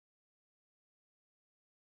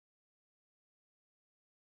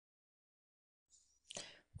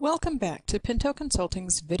Welcome back to Pinto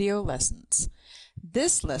Consulting's video lessons.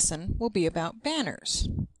 This lesson will be about banners.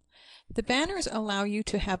 The banners allow you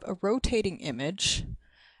to have a rotating image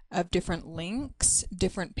of different links,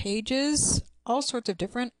 different pages, all sorts of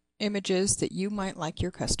different images that you might like your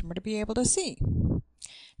customer to be able to see.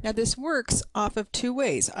 Now this works off of two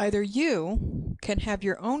ways. Either you can have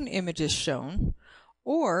your own images shown,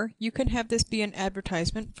 or you can have this be an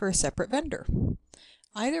advertisement for a separate vendor.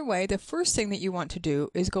 Either way, the first thing that you want to do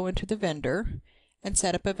is go into the vendor and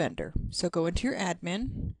set up a vendor. So go into your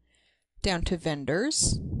admin, down to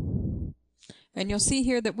vendors, and you'll see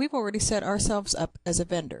here that we've already set ourselves up as a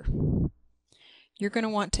vendor. You're going to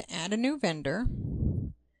want to add a new vendor,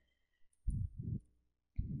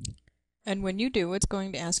 and when you do, it's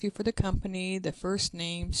going to ask you for the company, the first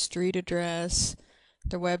name, street address,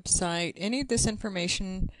 the website, any of this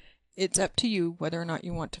information. It's up to you whether or not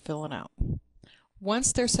you want to fill it out.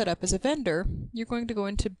 Once they're set up as a vendor, you're going to go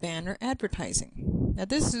into banner advertising. Now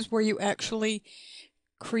this is where you actually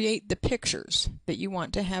create the pictures that you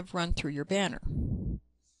want to have run through your banner.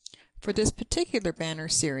 For this particular banner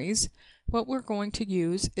series, what we're going to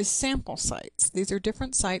use is sample sites. These are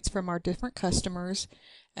different sites from our different customers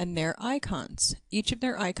and their icons. Each of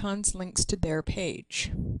their icons links to their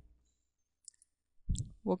page.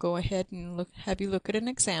 We'll go ahead and have you look at an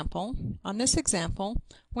example. On this example,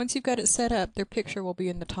 once you've got it set up, their picture will be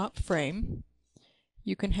in the top frame.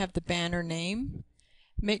 You can have the banner name.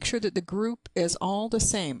 Make sure that the group is all the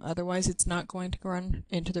same, otherwise it's not going to run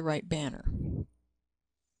into the right banner.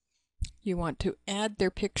 You want to add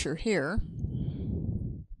their picture here.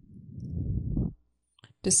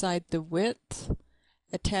 Decide the width,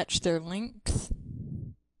 attach their length,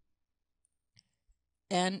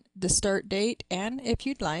 and the start date, and if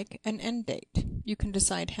you'd like, an end date. You can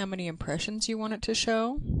decide how many impressions you want it to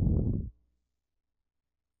show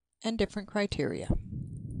and different criteria.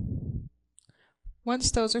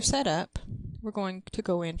 Once those are set up, we're going to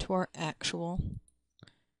go into our actual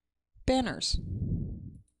banners.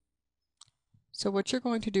 So what you're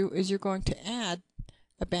going to do is you're going to add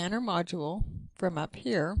a banner module from up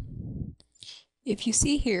here. If you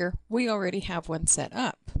see here, we already have one set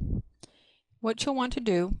up. What you'll want to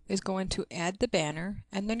do is go into Add the Banner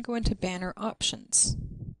and then go into Banner Options.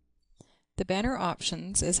 The Banner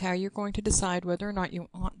Options is how you're going to decide whether or not you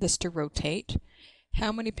want this to rotate,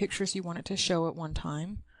 how many pictures you want it to show at one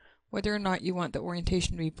time, whether or not you want the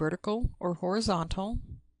orientation to be vertical or horizontal,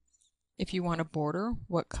 if you want a border,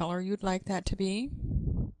 what color you'd like that to be.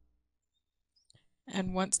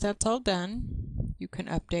 And once that's all done, you can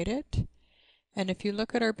update it. And if you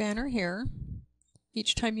look at our banner here,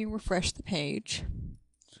 each time you refresh the page,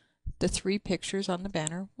 the 3 pictures on the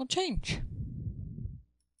banner will change.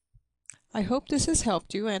 I hope this has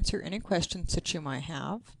helped you answer any questions that you might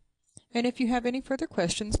have. And if you have any further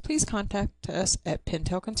questions, please contact us at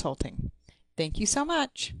Pinto Consulting. Thank you so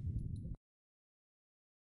much.